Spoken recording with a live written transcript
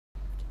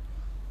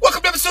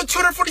episode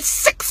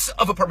 246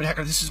 of Apartment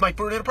Hacker. This is Mike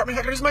Brewer at Apartment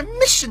Hacker. It is my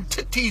mission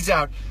to tease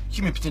out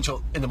human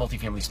potential in the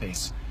multifamily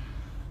space.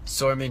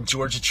 So I'm in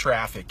Georgia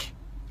traffic,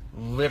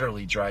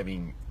 literally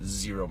driving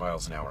 0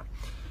 miles an hour.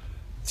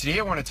 Today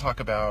I want to talk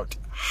about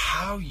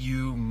how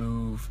you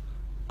move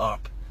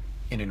up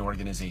in an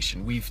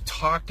organization. We've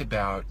talked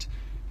about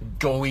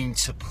going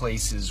to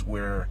places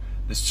where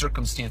the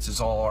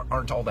circumstances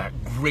aren't all that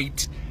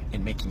great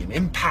and making an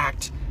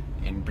impact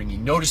and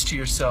bringing notice to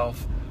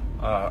yourself.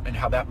 And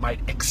how that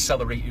might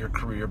accelerate your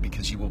career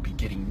because you will be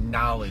getting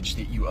knowledge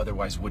that you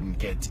otherwise wouldn't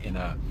get in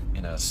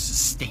a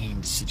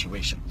sustained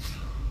situation.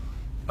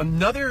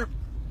 Another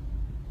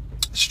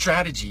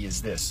strategy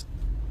is this: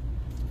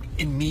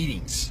 in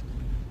meetings,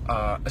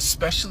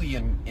 especially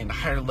in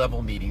higher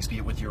level meetings, be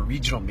it with your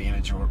regional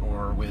manager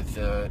or with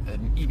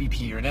an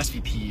EVP or an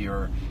SVP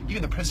or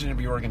even the president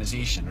of your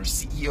organization or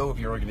CEO of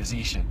your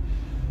organization,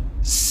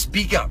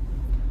 speak up.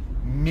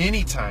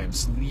 Many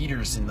times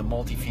leaders in the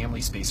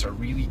multifamily space are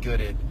really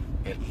good at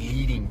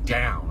leading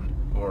down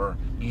or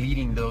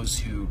leading those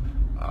who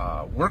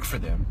work for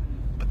them,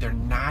 but they're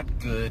not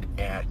good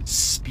at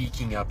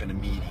speaking up in a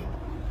meeting,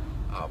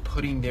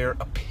 putting their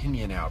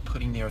opinion out,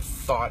 putting their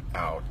thought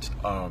out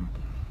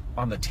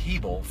on the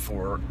table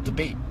for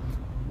debate.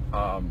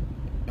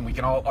 And we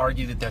can all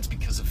argue that that's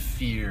because of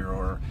fear,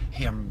 or,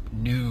 hey, I'm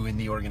new in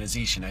the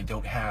organization, I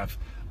don't have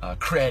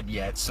cred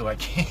yet, so I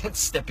can't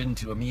step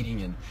into a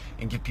meeting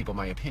and give people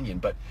my opinion.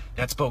 But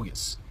that's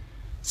bogus.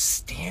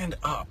 Stand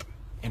up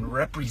and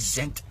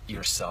represent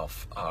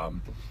yourself.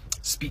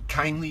 Speak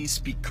kindly,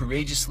 speak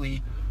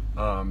courageously.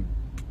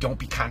 Don't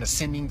be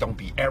condescending, don't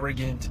be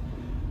arrogant,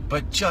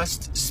 but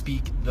just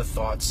speak the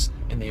thoughts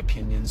and the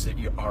opinions that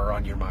are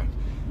on your mind.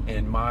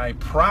 And my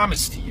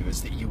promise to you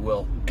is that you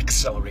will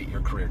accelerate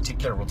your career. Take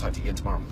care. We'll talk to you again tomorrow.